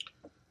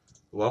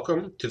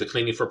Welcome to the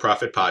Cleaning for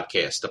Profit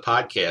podcast, the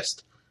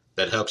podcast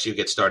that helps you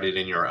get started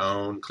in your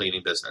own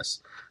cleaning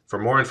business. For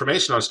more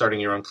information on starting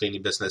your own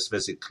cleaning business,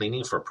 visit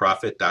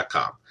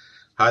cleaningforprofit.com.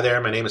 Hi there,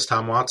 my name is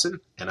Tom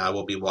Watson, and I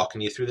will be walking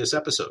you through this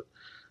episode.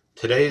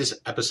 Today's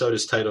episode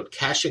is titled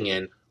Cashing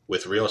In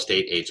with Real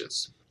Estate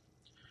Agents.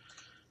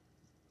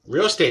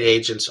 Real estate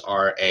agents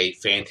are a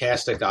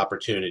fantastic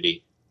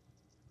opportunity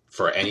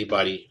for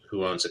anybody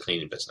who owns a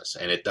cleaning business.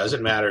 And it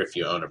doesn't matter if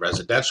you own a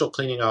residential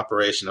cleaning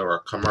operation or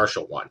a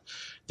commercial one.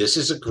 This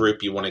is a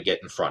group you want to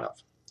get in front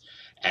of.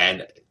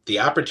 And the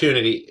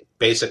opportunity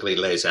basically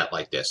lays out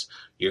like this.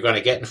 You're going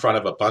to get in front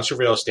of a bunch of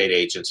real estate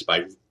agents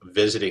by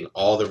visiting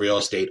all the real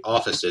estate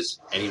offices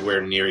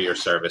anywhere near your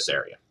service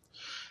area.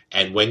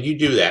 And when you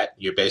do that,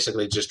 you're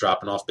basically just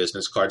dropping off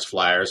business cards,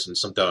 flyers, and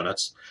some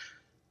donuts.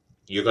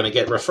 You're going to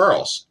get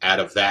referrals out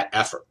of that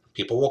effort.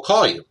 People will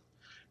call you.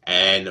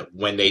 And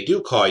when they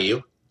do call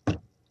you,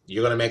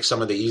 you're going to make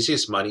some of the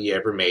easiest money you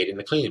ever made in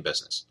the cleaning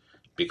business,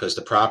 because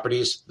the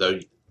properties, though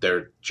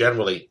they're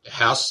generally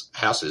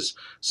houses,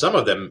 some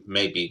of them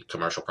may be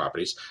commercial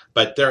properties,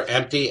 but they're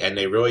empty and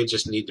they really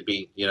just need to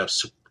be,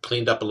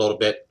 cleaned up a little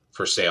bit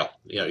for sale.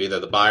 Either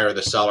the buyer or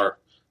the seller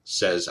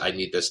says, I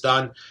need this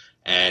done,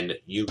 and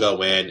you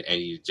go in and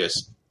you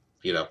just,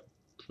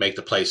 make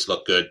the place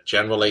look good.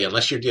 Generally,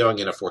 unless you're dealing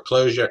in a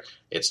foreclosure,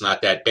 it's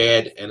not that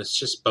bad, and it's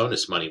just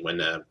bonus money when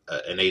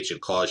an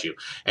agent calls you.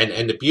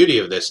 And the beauty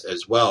of this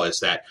as well is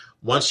that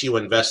once you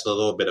invest a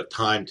little bit of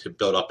time to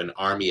build up an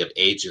army of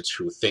agents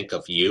who think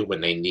of you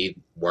when they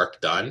need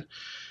work done,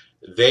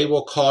 they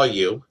will call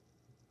you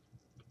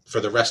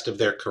for the rest of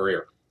their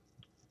career.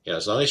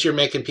 As long as you're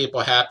making people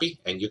happy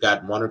and you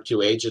got one or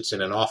two agents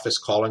in an office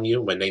calling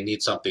you when they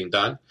need something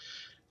done,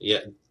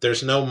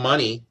 there's no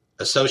money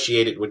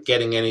associated with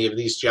getting any of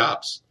these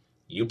jobs.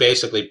 You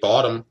basically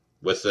bought them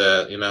with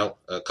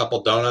a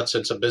couple donuts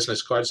and some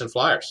business cards and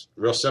flyers.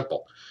 Real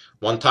simple.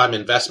 One-time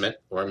investment,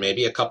 or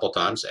maybe a couple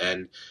times,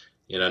 and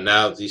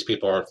now these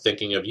people are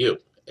thinking of you.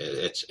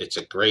 It's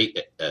a great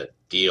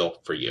deal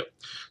for you.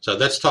 So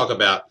let's talk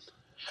about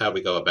how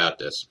we go about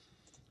this.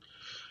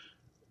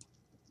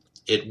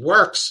 It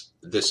works,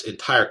 this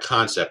entire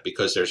concept,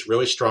 because there's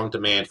really strong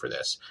demand for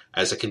this.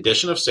 As a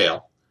condition of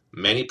sale,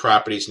 many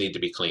properties need to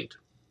be cleaned.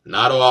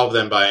 Not all of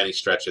them by any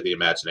stretch of the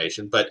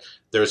imagination, but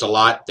there's a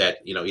lot that,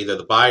 either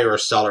the buyer or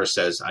seller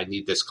says, I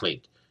need this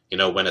cleaned.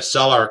 When a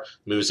seller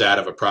moves out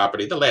of a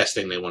property, the last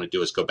thing they want to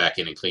do is go back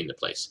in and clean the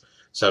place.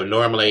 So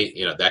normally,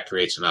 that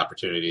creates an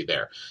opportunity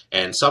there.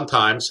 And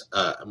sometimes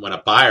when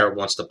a buyer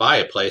wants to buy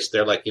a place,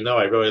 they're like,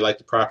 I really like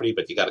the property,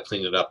 but you got to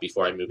clean it up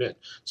before I move in.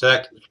 So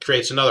that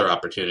creates another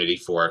opportunity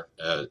for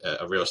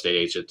a real estate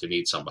agent to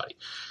need somebody.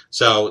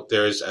 So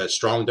there's a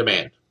strong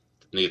demand,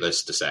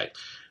 needless to say.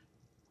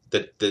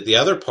 The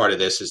other part of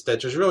this is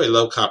that there's really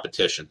low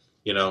competition.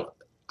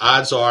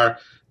 Odds are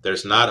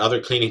there's not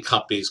other cleaning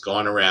companies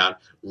going around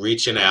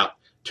reaching out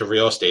to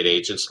real estate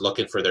agents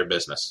looking for their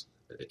business.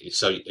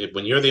 So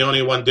when you're the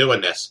only one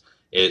doing this,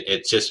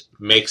 it just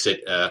makes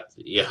it,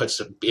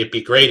 it'd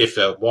be great if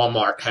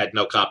Walmart had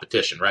no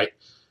competition, right?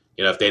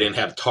 If they didn't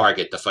have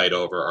Target to fight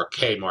over, or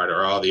Kmart,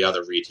 or all the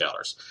other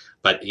retailers.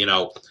 But,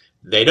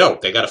 they don't.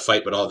 They got to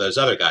fight with all those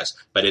other guys.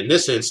 But in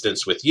this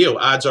instance with you,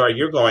 odds are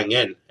you're going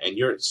in and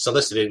you're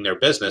soliciting their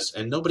business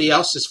and nobody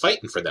else is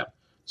fighting for them.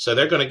 So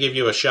they're going to give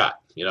you a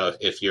shot,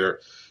 if you're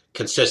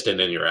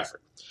consistent in your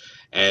effort.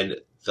 And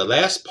the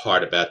last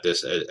part about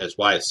this, as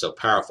why it's so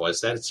powerful,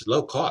 is that it's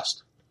low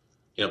cost.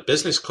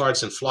 Business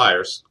cards and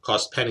flyers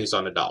cost pennies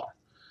on the dollar.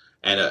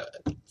 And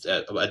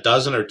a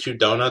dozen or two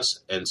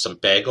donuts and some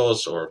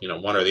bagels, or,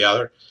 one or the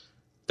other,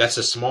 that's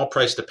a small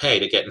price to pay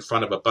to get in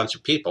front of a bunch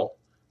of people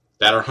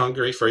that are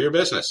hungry for your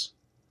business.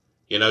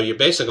 You're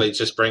basically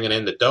just bringing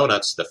in the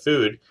donuts, the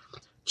food,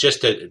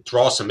 just to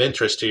draw some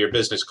interest to your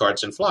business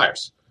cards and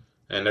flyers.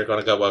 And they're going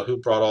to go, well, who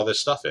brought all this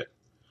stuff in?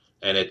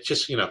 And it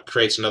just,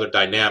 creates another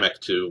dynamic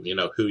to,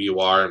 who you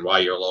are and why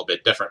you're a little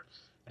bit different.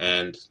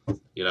 And,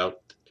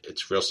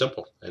 it's real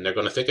simple. And they're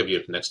going to think of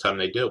you next time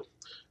they do.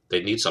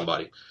 They need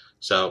somebody.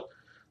 So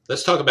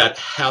let's talk about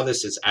how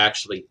this is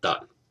actually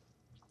done.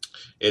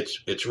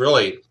 It's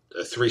really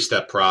a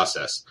three-step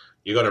process.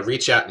 You're going to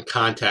reach out and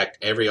contact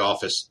every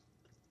office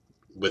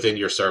within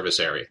your service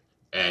area.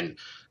 And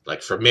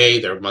like for me,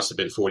 there must have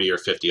been 40 or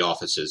 50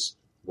 offices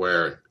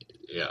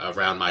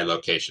around my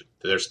location.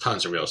 There's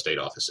tons of real estate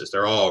offices.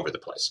 They're all over the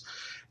place.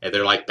 And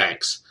they're like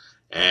banks.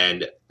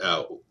 And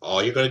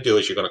all you're going to do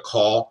is you're going to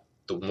call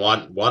the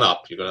one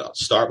up. You're going to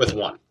start with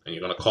one. And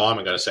you're going to call them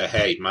and going to say,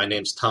 hey, my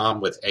name's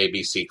Tom with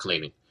ABC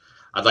Cleaning.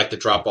 I'd like to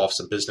drop off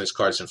some business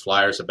cards and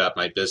flyers about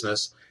my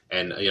business.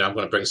 And, I'm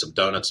going to bring some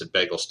donuts and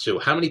bagels too.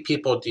 How many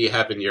people do you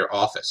have in your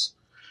office?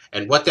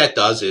 And what that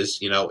does is,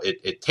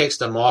 it takes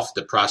them off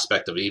the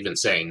prospect of even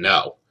saying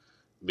no.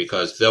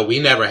 Because though we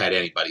never had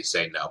anybody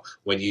say no,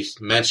 when you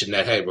mention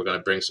that, hey, we're going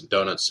to bring some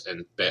donuts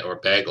or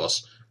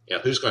bagels,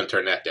 who's going to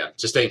turn that down?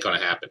 Just ain't going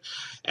to happen.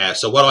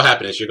 So what will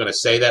happen is you're going to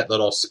say that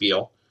little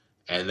spiel,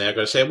 and they're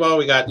going to say, well,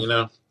 we got,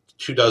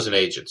 24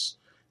 agents.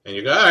 And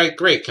you go, all right,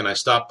 great. Can I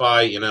stop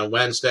by,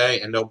 Wednesday?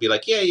 And they'll be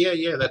like,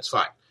 yeah, that's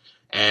fine.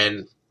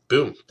 and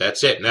boom,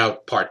 that's it. Now,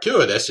 part two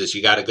of this is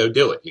you got to go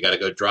do it. You got to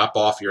go drop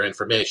off your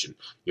information.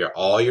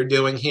 All you're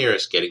doing here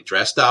is getting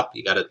dressed up.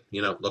 You got to,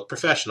 look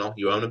professional.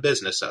 You own a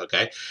business,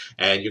 okay?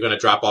 And you're going to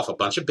drop off a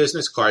bunch of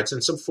business cards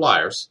and some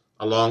flyers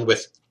along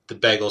with the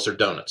bagels or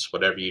donuts,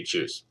 whatever you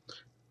choose.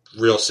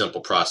 Real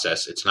simple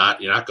process.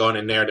 You're not going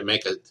in there to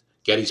make a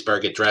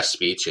Gettysburg Address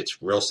speech.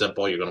 It's real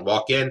simple. You're going to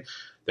walk in.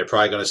 They're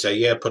probably going to say,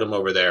 yeah, put them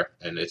over there,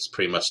 and it's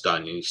pretty much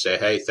done. And you say,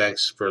 hey,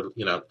 thanks for,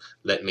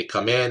 letting me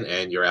come in,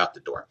 and you're out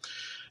the door.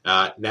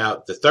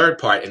 Now, the third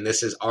part, and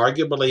this is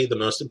arguably the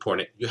most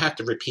important, you have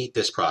to repeat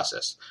this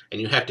process,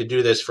 and you have to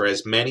do this for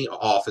as many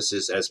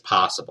offices as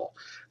possible.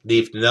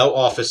 Leave no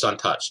office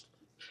untouched.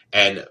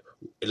 And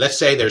let's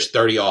say there's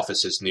 30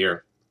 offices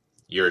near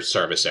your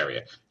service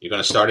area. You're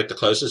going to start at the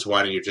closest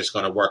one, and you're just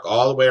going to work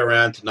all the way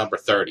around to number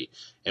 30.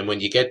 And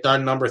when you get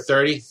done number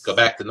 30, go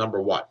back to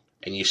number 1,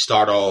 and you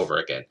start all over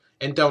again.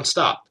 And don't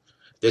stop.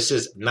 This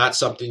is not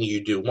something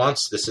you do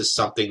once. This is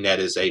something that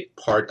is a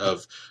part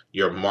of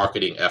your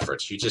marketing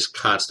efforts. You just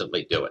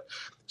constantly do it.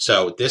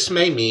 So this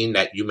may mean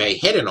that you may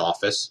hit an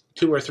office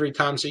 2 or 3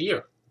 times a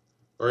year,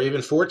 or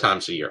even 4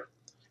 times a year.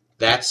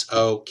 That's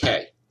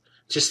okay.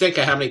 Just think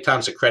of how many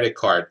times a credit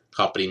card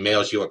company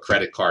mails you a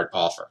credit card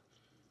offer.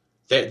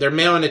 They're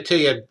mailing it to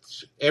you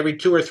every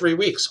 2 or 3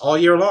 weeks, all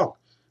year long,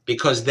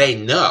 because they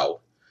know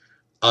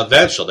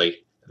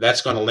eventually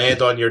that's going to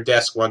land on your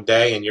desk one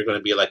day, and you're going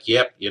to be like,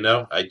 yep,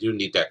 I do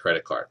need that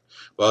credit card.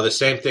 Well, the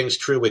same thing's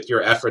true with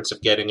your efforts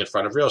of getting in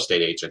front of real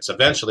estate agents.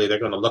 Eventually, they're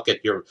going to look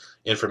at your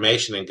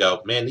information and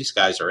go, man, these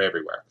guys are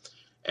everywhere.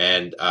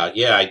 And,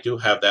 I do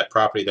have that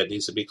property that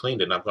needs to be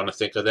cleaned, and I'm going to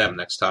think of them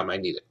next time I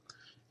need it.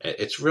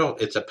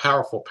 It's a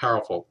powerful,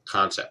 powerful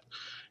concept.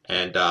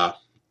 And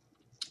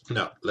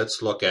now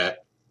let's look at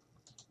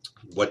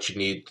what you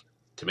need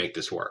to make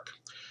this work.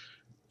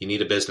 You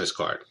need a business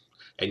card.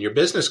 And your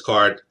business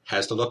card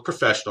has to look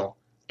professional,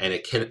 and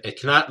it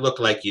cannot look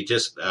like you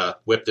just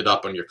whipped it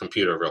up on your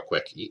computer real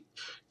quick.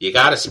 You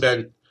got to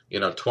spend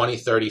 $20,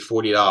 $30,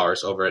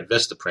 $40 over at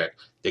Vistaprint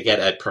to get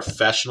a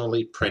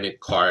professionally printed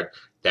card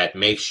that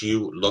makes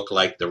you look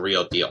like the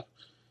real deal.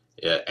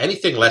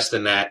 Anything less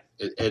than that,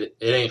 it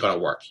ain't going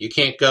to work. You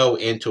can't go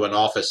into an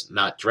office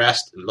not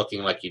dressed and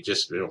looking like you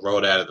just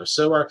rode out of the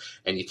sewer,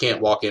 and you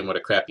can't walk in with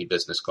a crappy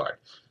business card.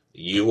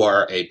 You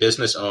are a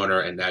business owner,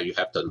 and now you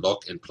have to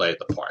look and play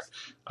the part.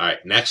 All right,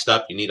 next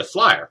up, you need a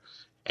flyer.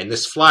 And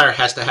this flyer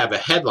has to have a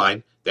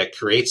headline that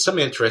creates some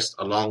interest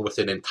along with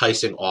an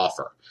enticing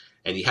offer.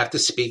 And you have to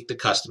speak the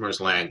customer's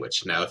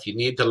language. Now, if you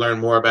need to learn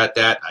more about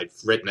that, I've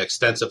written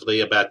extensively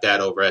about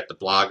that over at the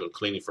blog of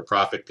Cleaning for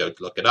Profit. Go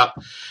look it up.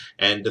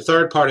 And the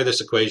third part of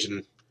this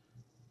equation,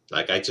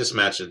 like I just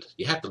mentioned,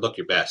 you have to look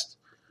your best.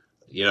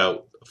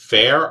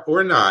 Fair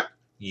or not,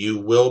 you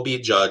will be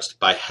judged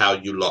by how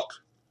you look.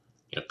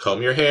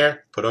 Comb your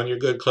hair, put on your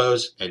good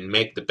clothes, and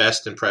make the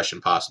best impression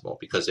possible,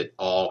 because it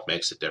all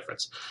makes a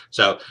difference.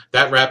 So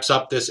that wraps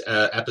up this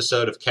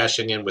episode of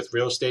Cashing In with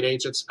Real Estate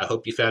Agents. I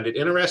hope you found it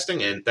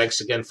interesting, and thanks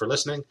again for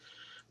listening.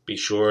 Be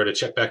sure to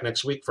check back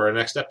next week for our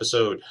next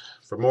episode.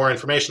 For more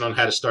information on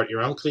how to start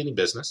your own cleaning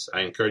business,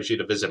 I encourage you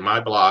to visit my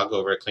blog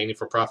over at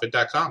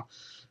cleaningforprofit.com.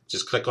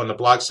 Just click on the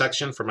blog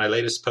section for my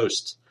latest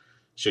posts.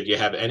 Should you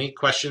have any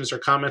questions or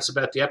comments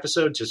about the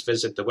episode, just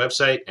visit the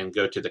website and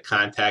go to the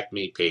Contact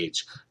Me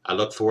page. I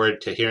look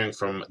forward to hearing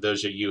from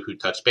those of you who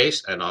touch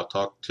base, and I'll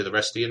talk to the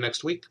rest of you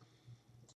next week.